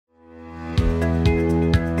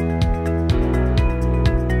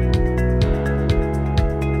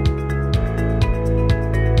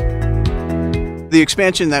The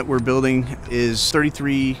expansion that we're building is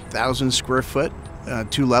 33,000 square foot,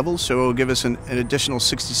 2 levels, so it will give us an additional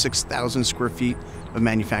 66,000 square feet of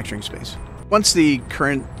manufacturing space. Once the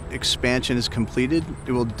current expansion is completed,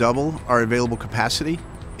 it will double our available capacity.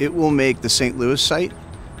 It will make the St. Louis site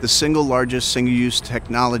the single largest single-use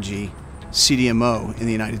technology CDMO in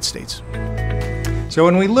the United States. So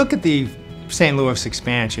when we look at the St. Louis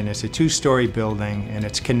expansion, it's a 2-story building and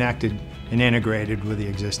it's connected and integrated with the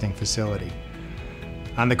existing facility.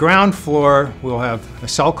 On the ground floor, we'll have a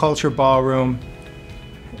cell culture ballroom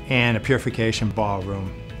and a purification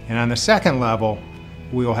ballroom. And on the second level,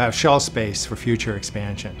 we will have shell space for future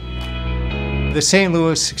expansion. The St.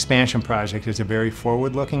 Louis expansion project is a very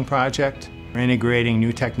forward-looking project. We're integrating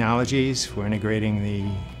new technologies. We're integrating the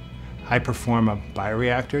high-performance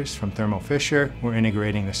bioreactors from Thermo Fisher. We're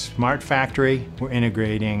integrating the smart factory. We're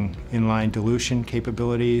integrating inline dilution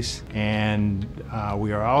capabilities. And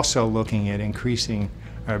we are also looking at increasing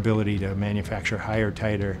our ability to manufacture higher,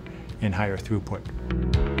 tighter, and higher throughput.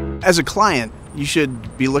 As a client, you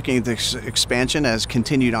should be looking at this expansion as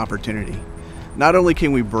continued opportunity. Not only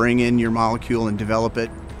can we bring in your molecule and develop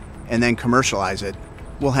it and then commercialize it,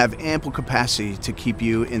 we'll have ample capacity to keep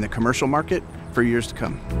you in the commercial market for years to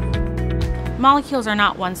come. Molecules are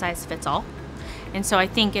not one size fits all, and so I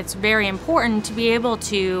think it's very important to be able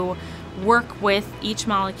to work with each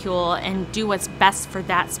molecule and do what's best for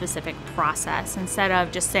that specific process instead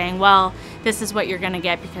of just saying, well, this is what you're going to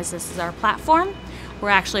get because this is our platform. We're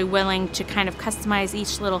actually willing to kind of customize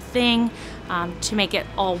each little thing to make it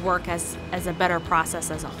all work as a better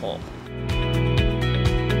process as a whole.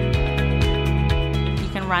 You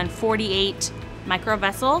can run 48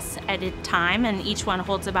 microvessels at a time, and each one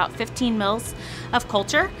holds about 15 mils of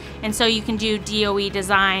culture. And so you can do DOE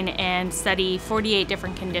design and study 48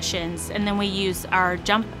 different conditions. And then we use our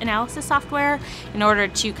jump analysis software in order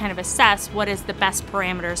to kind of assess what is the best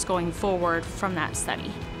parameters going forward from that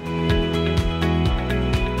study.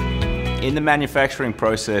 In the manufacturing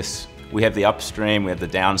process, we have the upstream, we have the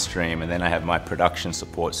downstream, and then I have my production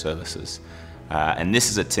support services. And this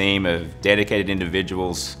is a team of dedicated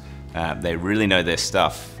individuals. They really know their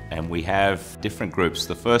stuff, and we have different groups.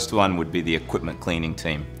 The first one would be the equipment cleaning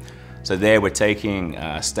team. So there we're taking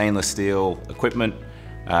stainless steel equipment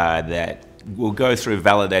that will go through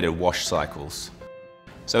validated wash cycles.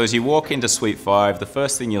 So as you walk into Suite 5, the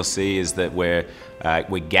first thing you'll see is that we're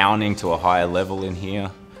gowning to a higher level in here.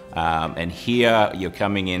 And here you're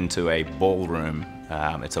coming into a ballroom.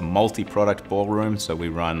 It's a multi-product ballroom, so we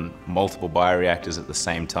run multiple bioreactors at the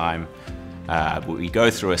same time. We go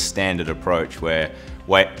through a standard approach where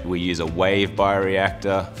we use a wave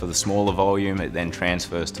bioreactor for the smaller volume. It then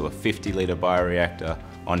transfers to a 50-litre bioreactor,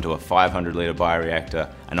 onto a 500-litre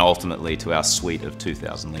bioreactor, and ultimately to our suite of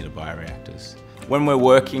 2,000-litre bioreactors. When we're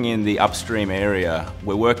working in the upstream area,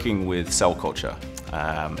 we're working with cell culture.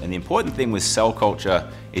 And the important thing with cell culture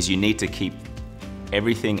is you need to keep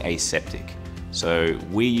everything aseptic. So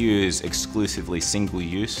we use exclusively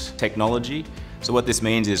single-use technology. So what this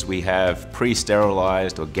means is we have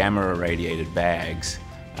pre-sterilized or gamma-irradiated bags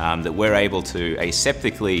that we're able to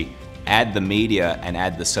aseptically add the media and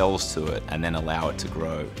add the cells to it and then allow it to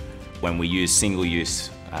grow. When we use single-use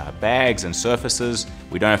bags and surfaces,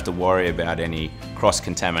 we don't have to worry about any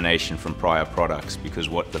cross-contamination from prior products because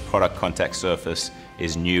what the product contact surface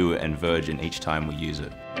is new and virgin each time we use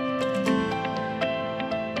it.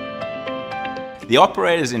 The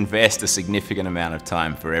operators invest a significant amount of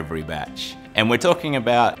time for every batch. And we're talking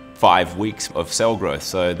about 5 weeks of cell growth.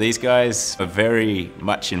 So these guys are very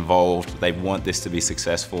much involved. They want this to be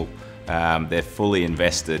successful. They're fully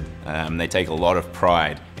invested. They take a lot of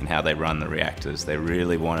pride in how they run the reactors. They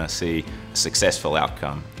really want to see a successful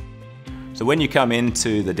outcome. So when you come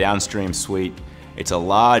into the downstream suite, it's a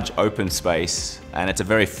large open space and it's a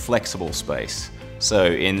very flexible space. So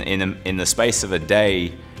in the space of a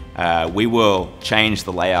day, we will change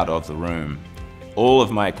the layout of the room. All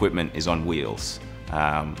of my equipment is on wheels.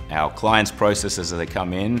 Our clients' processes as they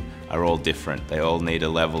come in are all different. They all need a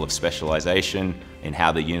level of specialization in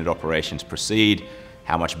how the unit operations proceed,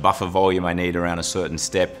 how much buffer volume I need around a certain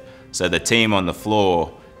step. So the team on the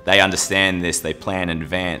floor, they understand this, they plan in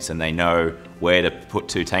advance, and they know where to put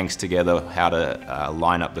 2 tanks together, how to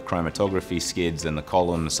line up the chromatography skids and the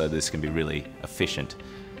columns so this can be really efficient.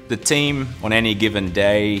 The team on any given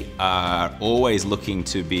day are always looking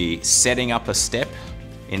to be setting up a step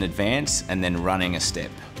in advance and then running a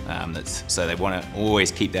step. So they want to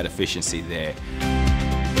always keep that efficiency there.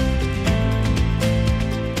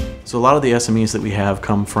 So a lot of the SMEs that we have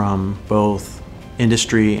come from both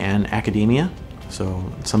industry and academia. So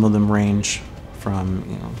some of them range from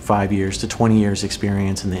 5 years to 20 years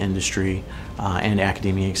experience in the industry and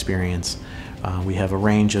academia experience. We have a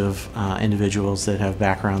range of individuals that have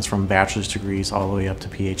backgrounds from bachelor's degrees all the way up to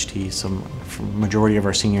PhD. So the majority of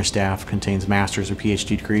our senior staff contains master's or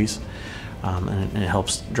PhD degrees, and it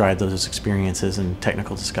helps drive those experiences and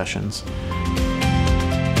technical discussions.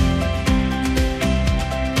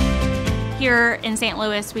 Here in St.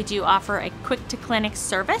 Louis, we do offer a quick-to-clinic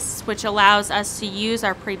service, which allows us to use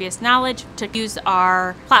our previous knowledge, to use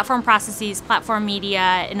our platform processes, platform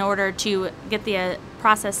media, in order to get the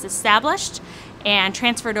process established and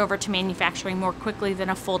transferred over to manufacturing more quickly than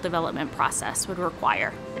a full development process would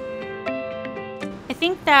require. I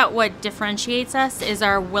think that what differentiates us is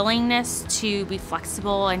our willingness to be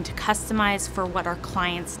flexible and to customize for what our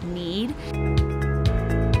clients need.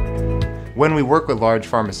 When we work with large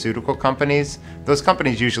pharmaceutical companies, those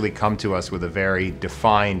companies usually come to us with a very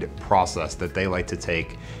defined process that they like to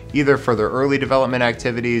take, either for their early development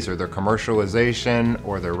activities or their commercialization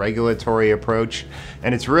or their regulatory approach.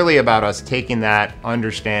 And it's really about us taking that,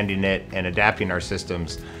 understanding it, and adapting our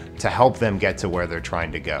systems to help them get to where they're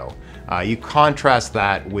trying to go. You contrast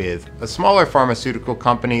that with a smaller pharmaceutical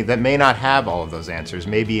company that may not have all of those answers,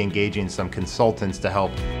 maybe engaging some consultants to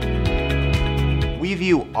help. We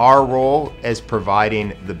view our role as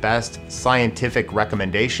providing the best scientific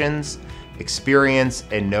recommendations, experience,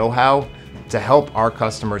 and know-how to help our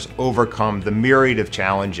customers overcome the myriad of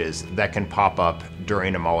challenges that can pop up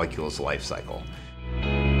during a molecule's life cycle.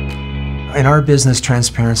 In our business,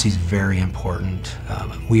 transparency is very important.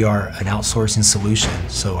 We are an outsourcing solution,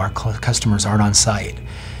 so our customers aren't on site.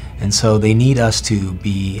 And so they need us to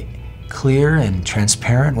be clear and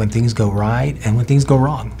transparent when things go right and when things go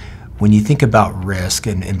wrong. When you think about risk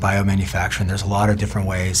in biomanufacturing, there's a lot of different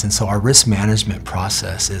ways, and so our risk management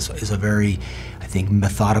process is a very, I think,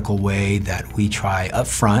 methodical way that we try up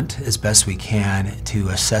front as best we can to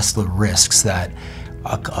assess the risks that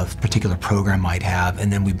a particular program might have,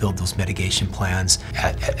 and then we build those mitigation plans.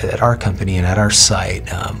 At our company and at our site,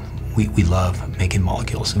 we love making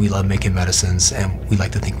molecules and we love making medicines, and we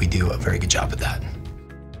like to think we do a very good job at that.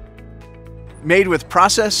 Made with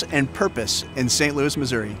process and purpose in St. Louis,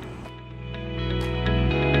 Missouri.